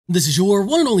This is your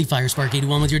one and only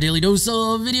𝐹irespark81 with your daily dose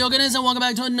of video goodness, and welcome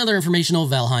back to another informational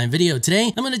Valheim video.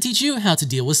 Today, I'm going to teach you how to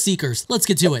deal with seekers. Let's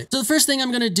get to it. So the first thing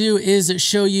I'm going to do is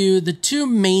show you the two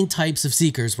main types of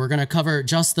seekers. We're going to cover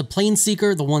just the plain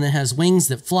seeker, the one that has wings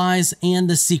that flies, and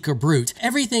the seeker brute.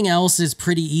 Everything else is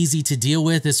pretty easy to deal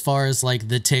with as far as like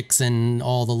the ticks and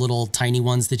all the little tiny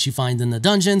ones that you find in the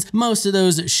dungeons. Most of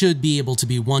those should be able to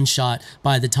be one-shot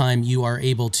by the time you are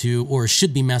able to or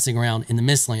should be messing around in the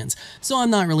Mistlands. So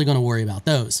I'm not really going to worry about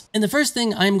those. And the first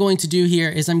thing I'm going to do here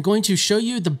is I'm going to show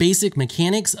you the basic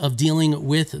mechanics of dealing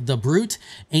with the brute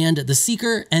and the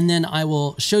seeker, and then I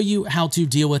will show you how to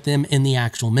deal with them in the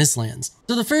actual Mistlands.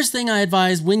 So the first thing I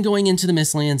advise when going into the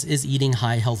Mistlands is eating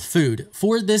high health food.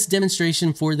 For this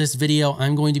demonstration, for this video,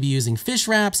 I'm going to be using fish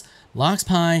wraps, lox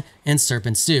pie, and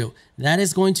serpent stew. That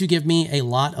is going to give me a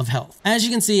lot of health. As you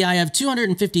can see, I have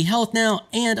 250 health now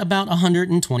and about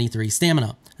 123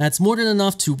 stamina. That's more than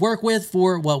enough to work with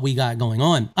for what we got going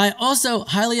on. I also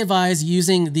highly advise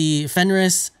using the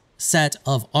Fenris set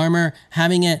of armor,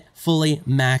 having it fully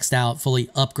maxed out, fully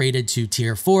upgraded to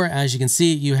tier 4. As you can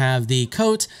see, you have the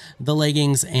coat, the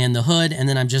leggings, and the hood, and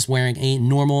then I'm just wearing a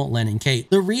normal linen cape.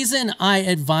 The reason I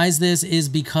advise this is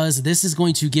because this is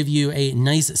going to give you a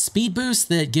nice speed boost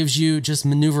that gives you just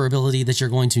maneuverability that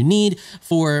you're going to need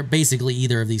for basically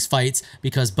either of these fights,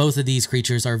 because both of these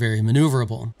creatures are very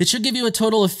maneuverable. It should give you a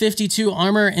total of 52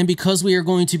 armor, and because we are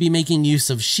going to be making use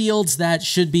of shields, that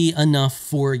should be enough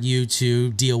for you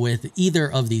to deal with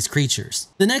either of these creatures.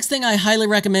 The next thing I highly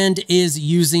recommend is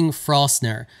using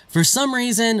Frostner. For some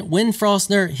reason, when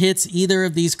Frostner hits either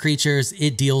of these creatures,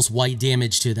 it deals white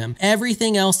damage to them.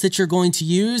 Everything else that you're going to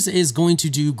use is going to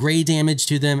do gray damage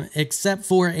to them, except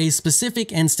for a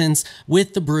specific instance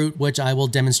with the brute, which I will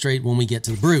demonstrate when we get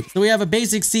to the brute. So we have a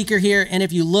basic seeker here, and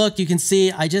if you look, you can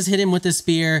see I just hit him with a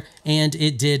spear and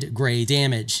it did gray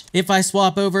damage. If I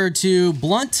swap over to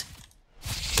blunt,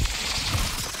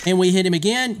 and we hit him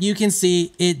again, you can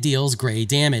see it deals gray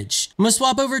damage. I'm gonna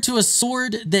swap over to a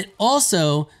sword that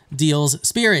also deals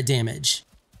spirit damage.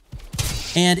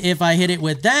 And if I hit it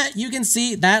with that, you can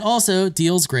see that also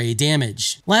deals gray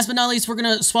damage. Last but not least, we're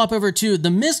gonna swap over to the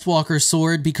Mistwalker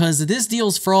sword because this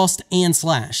deals frost and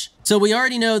slash. So we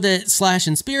already know that slash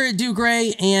and spirit do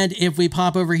gray, and if we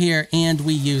pop over here and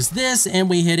we use this and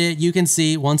we hit it, you can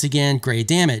see once again gray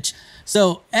damage.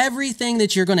 So everything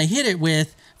that you're gonna hit it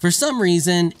with, for some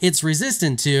reason, it's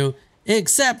resistant to,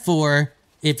 except for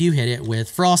if you hit it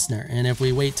with Frostner. And if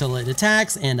we wait till it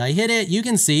attacks and I hit it, you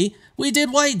can see we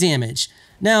did white damage.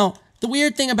 Now, the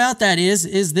weird thing about that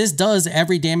is this does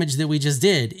every damage that we just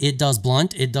did. It does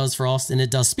blunt, it does frost, and it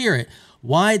does spirit.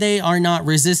 Why they are not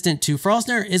resistant to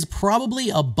Frostner is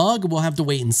probably a bug. We'll have to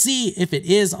wait and see. If it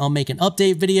is, I'll make an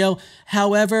update video.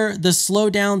 However, the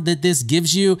slowdown that this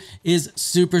gives you is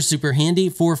super, super handy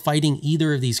for fighting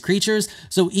either of these creatures.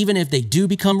 So even if they do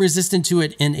become resistant to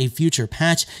it in a future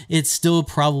patch, it's still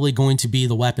probably going to be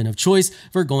the weapon of choice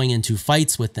for going into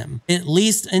fights with them, at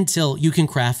least until you can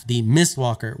craft the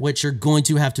Mistwalker, which you're going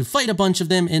to have to fight a bunch of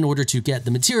them in order to get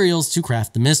the materials to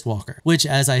craft the Mistwalker, which,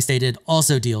 as I stated,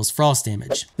 also deals frost damage.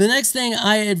 The next thing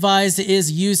I advise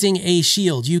is using a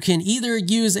shield. You can either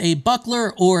use a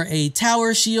buckler or a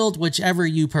tower shield, whichever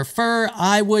you prefer.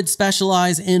 I would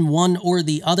specialize in one or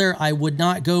the other. I would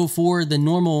not go for the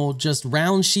normal just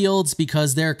round shields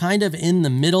because they're kind of in the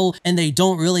middle and they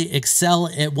don't really excel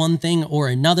at one thing or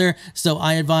another. So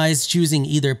I advise choosing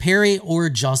either parry or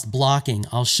just blocking.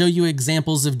 I'll show you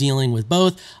examples of dealing with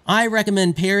both. I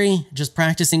recommend parry, just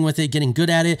practicing with it, getting good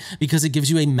at it, because it gives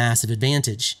you a massive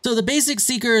advantage. So the basic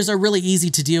seekers are really easy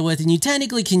to deal with, and you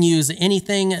technically can use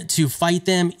anything to fight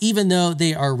them. Even though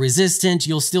they are resistant,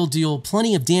 you'll still deal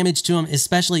plenty of damage to them,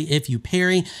 especially if you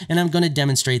parry, and I'm going to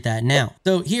demonstrate that now.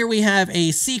 So here we have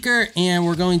a seeker, and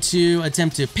we're going to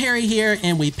attempt to parry here,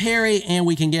 and we parry, and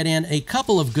we can get in a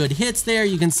couple of good hits there.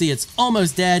 You can see it's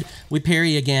almost dead. We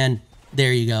parry again.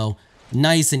 There you go.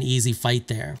 Nice and easy fight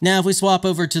there. Now, if we swap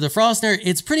over to the Frostner,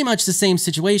 it's pretty much the same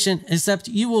situation, except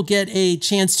you will get a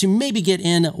chance to maybe get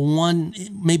in one,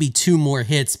 maybe two more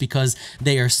hits because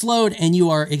they are slowed and you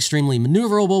are extremely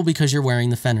maneuverable because you're wearing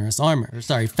the Fenris armor.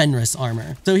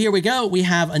 So here we go. We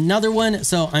have another one.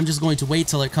 So I'm just going to wait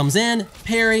till it comes in,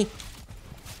 parry,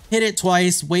 hit it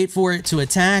twice, wait for it to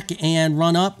attack and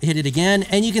run up, hit it again.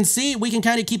 And you can see we can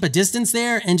kind of keep a distance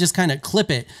there and just kind of clip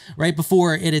it right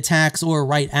before it attacks or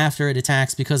right after it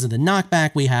attacks because of the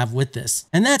knockback we have with this.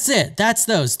 And that's it. That's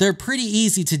those. They're pretty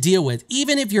easy to deal with,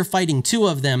 even if you're fighting two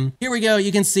of them. Here we go.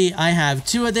 You can see I have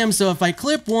two of them. So if I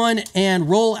clip one and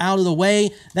roll out of the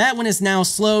way, that one is now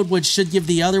slowed, which should give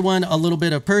the other one a little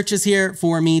bit of purchase here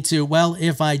for me to, well,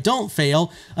 if I don't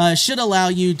fail, should allow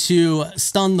you to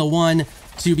stun the one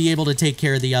to be able to take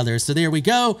care of the other. So there we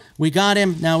go. We got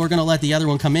him. Now we're going to let the other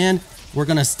one come in. We're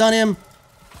going to stun him,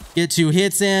 get 2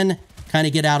 hits in, kind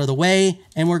of get out of the way,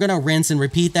 and we're going to rinse and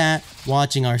repeat that,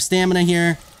 watching our stamina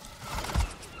here.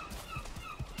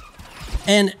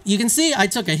 And you can see I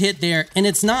took a hit there, and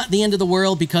it's not the end of the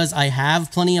world because I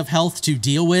have plenty of health to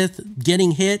deal with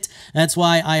getting hit. That's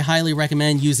why I highly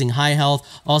recommend using high health.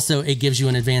 Also, it gives you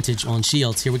an advantage on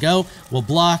shields. Here we go. We'll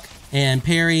block and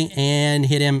parry and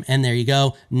hit him, and there you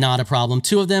go. Not a problem.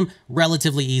 2 of them,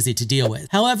 relatively easy to deal with.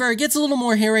 However, it gets a little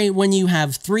more hairy when you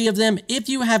have 3 of them. If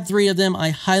you have 3 of them,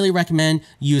 I highly recommend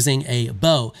using a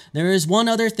bow. There is one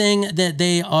other thing that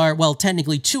they are, well,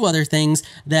 technically 2 other things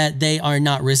that they are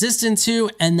not resistant to,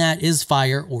 and that is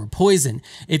fire or poison.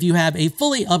 If you have a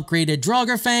fully upgraded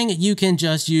𝙁ⴏ, you can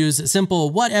just use simple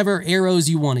whatever arrows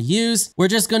you want to use. We're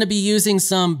just going to be using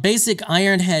some basic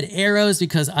iron head arrows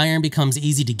because iron becomes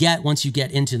easy to get once you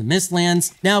get into the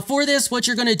Mistlands. Now for this, what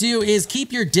you're going to do is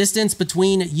keep your distance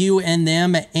between you and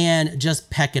them and just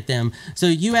peck at them. So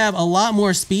you have a lot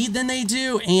more speed than they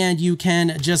do, and you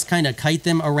can just kind of kite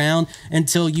them around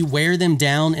until you wear them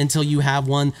down, until you have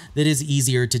one that is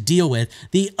easier to deal with.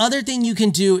 The other thing you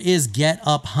can do is get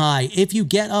up high. If you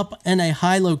get up in a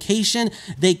high location,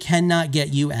 they cannot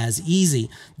get you as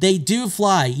easy. They do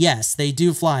fly, yes, they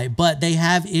do fly, but they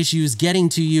have issues getting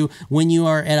to you when you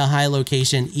are at a high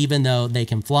location, even though they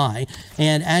can fly.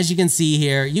 And as you can see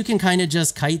here, you can kind of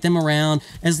just kite them around.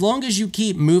 As long as you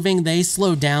keep moving, they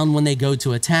slow down when they go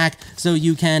to attack, so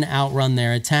you can outrun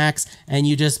their attacks, and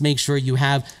you just make sure you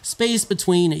have space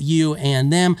between you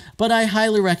and them. But I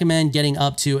highly recommend getting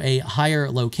up to a higher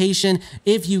location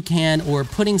if you can, or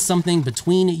putting something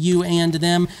between you and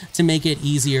them to make it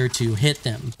easier to hit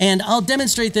them. And I'll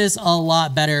demonstrate this a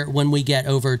lot better when we get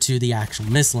over to the actual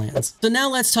Mistlands. So now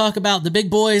let's talk about the big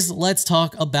boys. Let's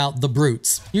talk about the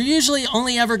brutes. You're usually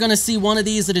only ever going to see one of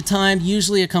these at a time,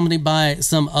 usually accompanied by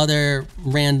some other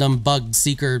random bug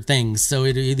seeker things. So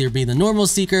it'll either be the normal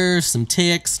seeker, some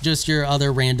ticks, just your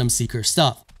other random seeker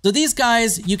stuff. So these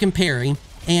guys you can parry,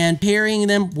 and parrying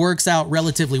them works out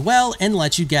relatively well and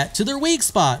lets you get to their weak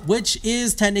spot, which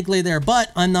is technically their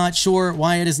butt. I'm not sure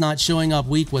why it is not showing up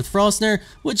weak with Hrosnr,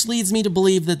 which leads me to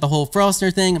believe that the whole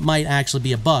Hrosnr thing might actually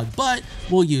be a bug, but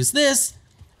we'll use this,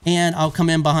 and I'll come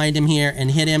in behind him here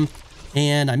and hit him,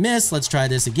 and I miss. Let's try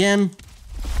this again.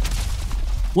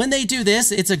 When they do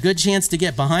this, it's a good chance to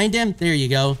get behind him. There you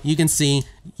go. You can see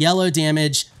yellow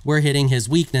damage. We're hitting his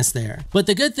weakness there. But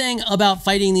the good thing about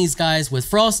fighting these guys with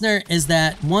Hrosnr is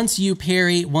that once you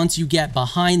parry, once you get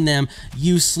behind them,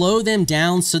 you slow them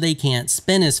down so they can't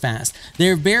spin as fast.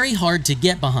 They're very hard to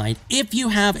get behind. If you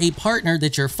have a partner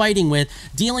that you're fighting with,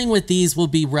 dealing with these will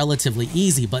be relatively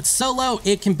easy, but solo,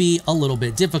 it can be a little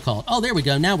bit difficult. Oh, there we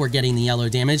go. Now we're getting the yellow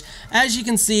damage. As you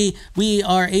can see, we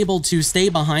are able to stay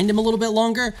behind him a little bit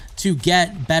longer to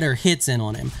get better hits in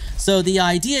on him. So the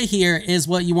idea here is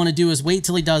what you want to do is wait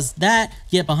till he does that,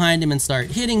 get behind him and start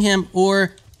hitting him,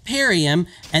 or parry him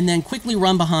and then quickly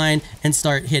run behind and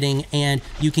start hitting, and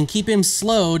you can keep him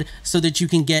slowed so that you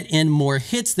can get in more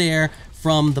hits there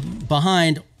from the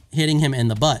behind, hitting him in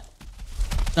the butt.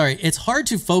 Sorry, it's hard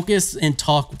to focus and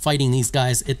talk fighting these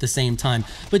guys at the same time,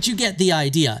 but you get the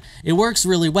idea. It works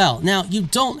really well. Now, you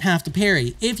don't have to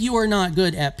parry. If you are not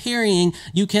good at parrying,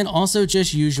 you can also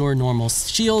just use your normal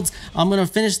shields. I'm going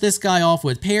to finish this guy off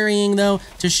with parrying, though,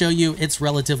 to show you it's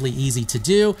relatively easy to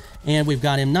do. And we've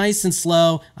got him nice and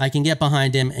slow. I can get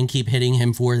behind him and keep hitting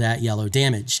him for that yellow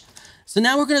damage. So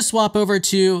now we're going to swap over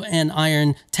to an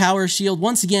iron tower shield.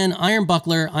 Once again, iron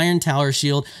buckler, iron tower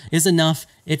shield is enough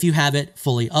if you have it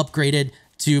fully upgraded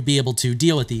to be able to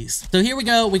deal with these. So here we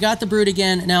go. We got the brute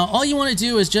again. Now, all you want to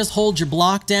do is just hold your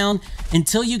block down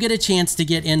until you get a chance to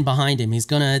get in behind him. He's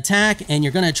going to attack, and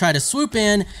you're going to try to swoop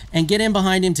in and get in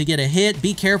behind him to get a hit.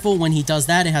 Be careful when he does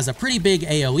that. It has a pretty big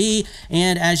AoE,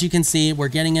 and as you can see, we're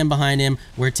getting in behind him.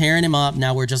 We're tearing him up.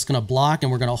 Now we're just going to block,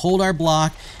 and we're going to hold our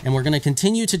block, and we're going to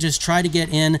continue to just try to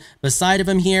get in beside of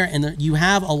him here, and you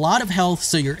have a lot of health,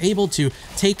 so you're able to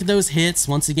take those hits.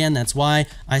 Once again, that's why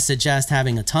I suggest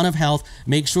having a ton of health.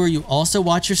 Make sure you also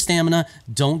watch your stamina.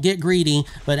 Don't get greedy,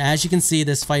 but as you can see,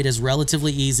 this fight is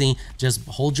relatively easy. Just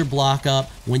hold your block up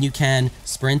when you can,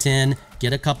 sprint in,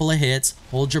 get a couple of hits,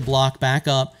 hold your block back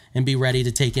up, and be ready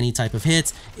to take any type of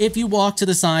hits. If you walk to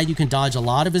the side, you can dodge a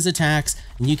lot of his attacks,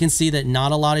 and you can see that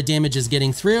not a lot of damage is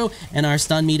getting through, and our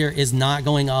stun meter is not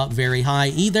going up very high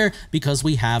either because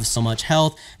we have so much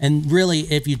health. And really,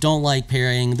 if you don't like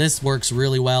parrying, this works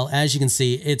really well. As you can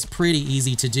see, it's pretty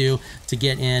easy to do, to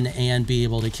get in and be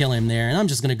able to kill him there. And I'm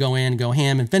just gonna go in, go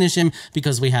ham, and finish him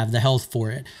because we have the health for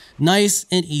it. Nice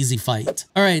and easy fight.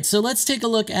 All right, so let's take a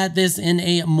look at this in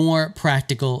a more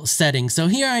practical setting. So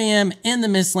here I am in the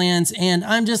Mistlands, and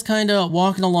I'm just kind of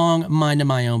walking along, minding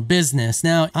my own business.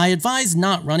 Now, I advise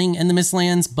not running in the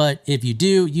Mistlands, but if you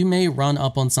do, you may run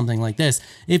up on something like this.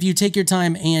 If you take your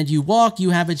time and you walk,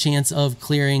 you have a chance of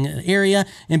clearing an area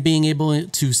and being able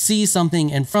to see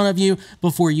something in front of you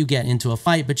before you get into a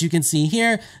fight. But you can see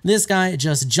here, this guy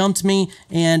just jumped me,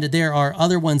 and there are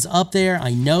other ones up there.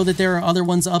 I know that there are other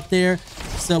ones up there.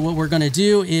 So what we're going to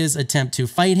do is attempt to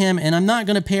fight him, and I'm not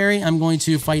going to parry. I'm going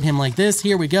to fight him like this.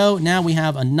 Here we go. Now we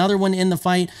have another one in the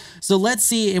fight. So let's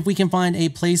see if we can find a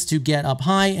place to get up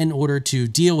high in order to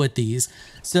deal with these.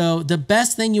 So the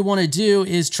best thing you want to do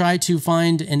is try to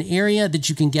find an area that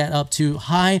you can get up to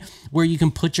high where you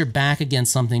can put your back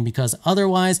against something, because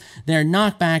otherwise their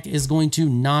knockback is going to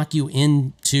knock you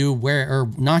into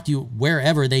knock you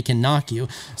wherever they can knock you.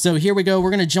 So here we go. We're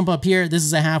going to jump up here. This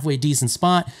is a halfway decent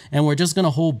spot, and we're just going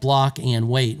to hold block and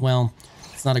wait. Well,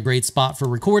 it's not a great spot for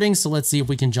recording, so let's see if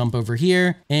we can jump over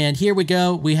here. And here we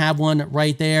go. We have one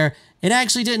right there. It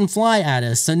actually didn't fly at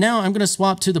us. So now I'm going to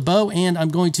swap to the bow, and I'm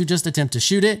going to just attempt to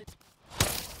shoot it.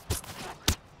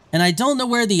 And I don't know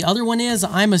where the other one is.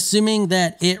 I'm assuming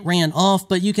that it ran off,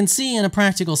 but you can see in a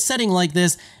practical setting like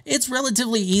this, it's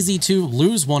relatively easy to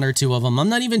lose one or two of them. I'm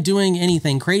not even doing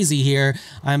anything crazy here.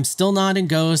 I'm still not in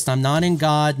Ghost. I'm not in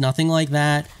God, nothing like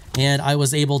that. And I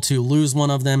was able to lose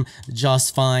one of them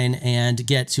just fine and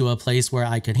get to a place where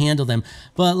I could handle them.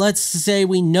 But let's say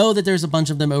we know that there's a bunch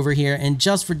of them over here, and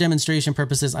just for demonstration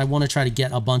purposes, I want to try to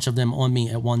get a bunch of them on me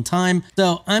at one time.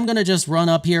 So I'm going to just run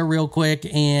up here real quick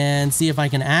and see if I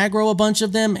can aggro a bunch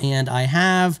of them, and I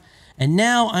have. And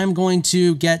now I'm going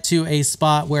to get to a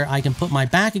spot where I can put my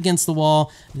back against the wall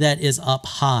that is up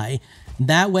high.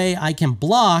 That way I can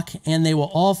block, and they will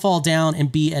all fall down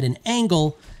and be at an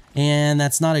angle. And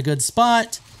that's not a good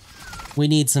spot. We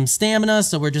need some stamina,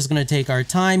 so we're just going to take our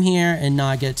time here and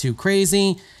not get too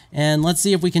crazy. And let's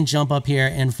see if we can jump up here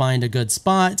and find a good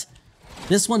spot.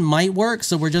 This one might work,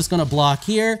 so we're just going to block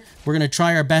here. We're going to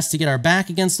try our best to get our back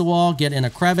against the wall, get in a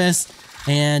crevice,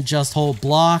 and just hold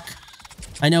block.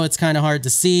 I know it's kind of hard to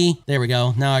see. There we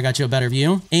go. Now I got you a better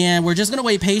view. And we're just going to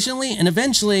wait patiently, and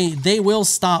eventually they will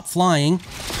stop flying,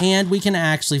 and we can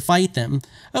actually fight them.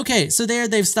 Okay, so there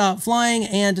they've stopped flying,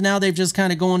 and now they've just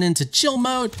kind of gone into chill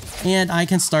mode, and I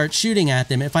can start shooting at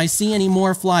them. If I see any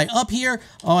more fly up here,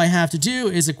 all I have to do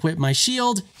is equip my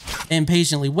shield and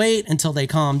patiently wait until they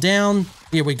calm down.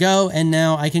 Here we go, and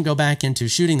now I can go back into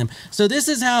shooting them. So this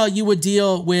is how you would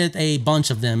deal with a bunch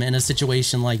of them in a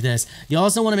situation like this. You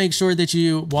also want to make sure that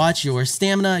you watch your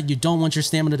stamina. You don't want your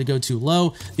stamina to go too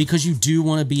low because you do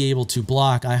want to be able to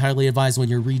block. I highly advise when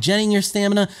you're regenning your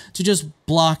stamina to just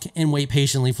block and wait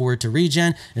patiently for it to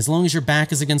regen. As long as your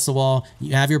back is against the wall,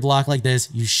 you have your block like this,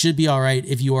 you should be all right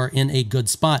if you are in a good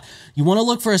spot. You want to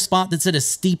look for a spot that's at a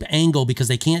steep angle because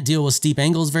they can't deal with steep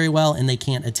angles very well, and they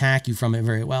can't attack you from it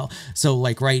very well. So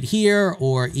like right here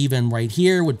or even right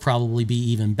here would probably be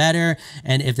even better.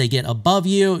 And if they get above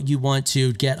you, you want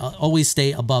to always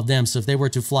stay above them. So if they were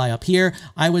to fly up here,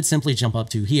 I would simply jump up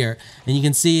to here. And you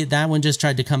can see that one just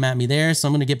tried to come at me there. So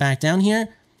I'm going to get back down here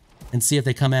and see if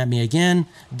they come at me again.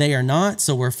 They are not,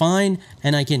 so we're fine,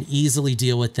 and I can easily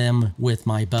deal with them with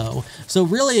my bow. So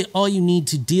really, all you need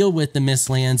to deal with the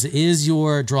Mistlands is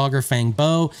your 𝐴𝐷𝐸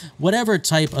bow. Whatever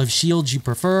type of shield you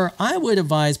prefer, I would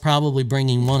advise probably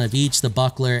bringing one of each, the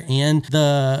buckler and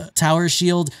the tower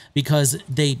shield, because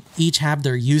they each have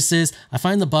their uses. I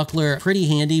find the buckler pretty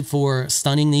handy for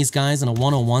stunning these guys in a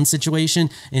one-on-one situation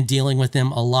and dealing with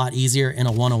them a lot easier in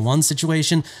a one-on-one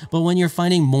situation. But when you're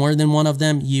fighting more than one of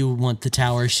them, you want the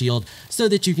tower shield so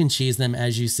that you can cheese them,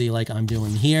 as you see like I'm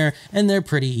doing here, and they're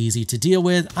pretty easy to deal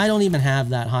with. I don't even have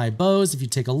that high bows. If you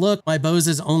take a look, my bows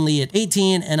is only at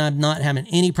 18 and I'm not having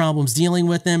any problems dealing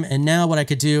with them. And now what I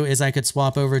could do is I could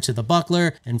swap over to the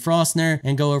buckler and Frostner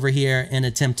and go over here and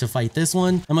attempt to fight this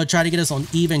one. I'm going to try to get us on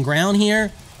even ground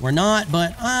here. We're not,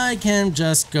 but I can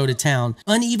just go to town.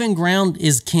 Uneven ground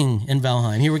is king in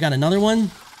Valheim. Here we got another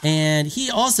one, and he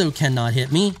also cannot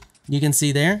hit me. You can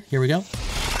see there. Here we go.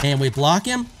 And we block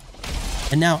him.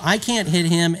 And now I can't hit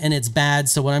him, and it's bad.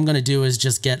 So what I'm going to do is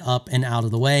just get up and out of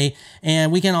the way.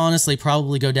 And we can honestly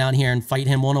probably go down here and fight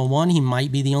him one-on-one. He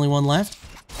might be the only one left.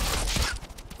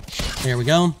 There we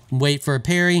go. Wait for a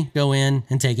parry, go in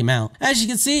and take him out. As you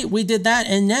can see, we did that,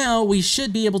 and now we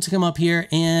should be able to come up here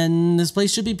and this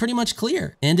place should be pretty much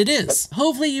clear. And it is.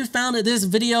 Hopefully you found this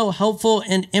video helpful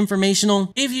and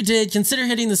informational. If you did, consider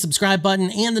hitting the subscribe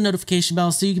button and the notification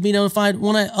bell so you can be notified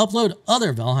when I upload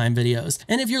other Valheim videos.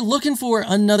 And if you're looking for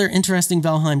another interesting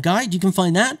Valheim guide, you can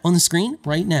find that on the screen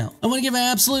right now. I want to give an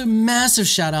absolute massive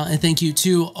shout out and thank you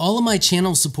to all of my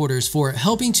channel supporters for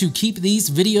helping to keep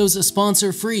these videos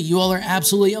sponsor free. You all are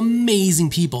absolutely amazing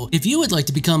people. If you would like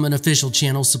to become an official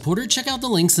channel supporter, check out the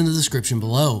links in the description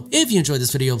below. If you enjoyed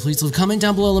this video, please leave a comment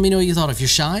down below. Let me know what you thought. If you're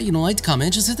shy, you don't like to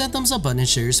comment, just hit that thumbs up button and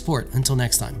share your support. Until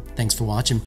next time, thanks for watching.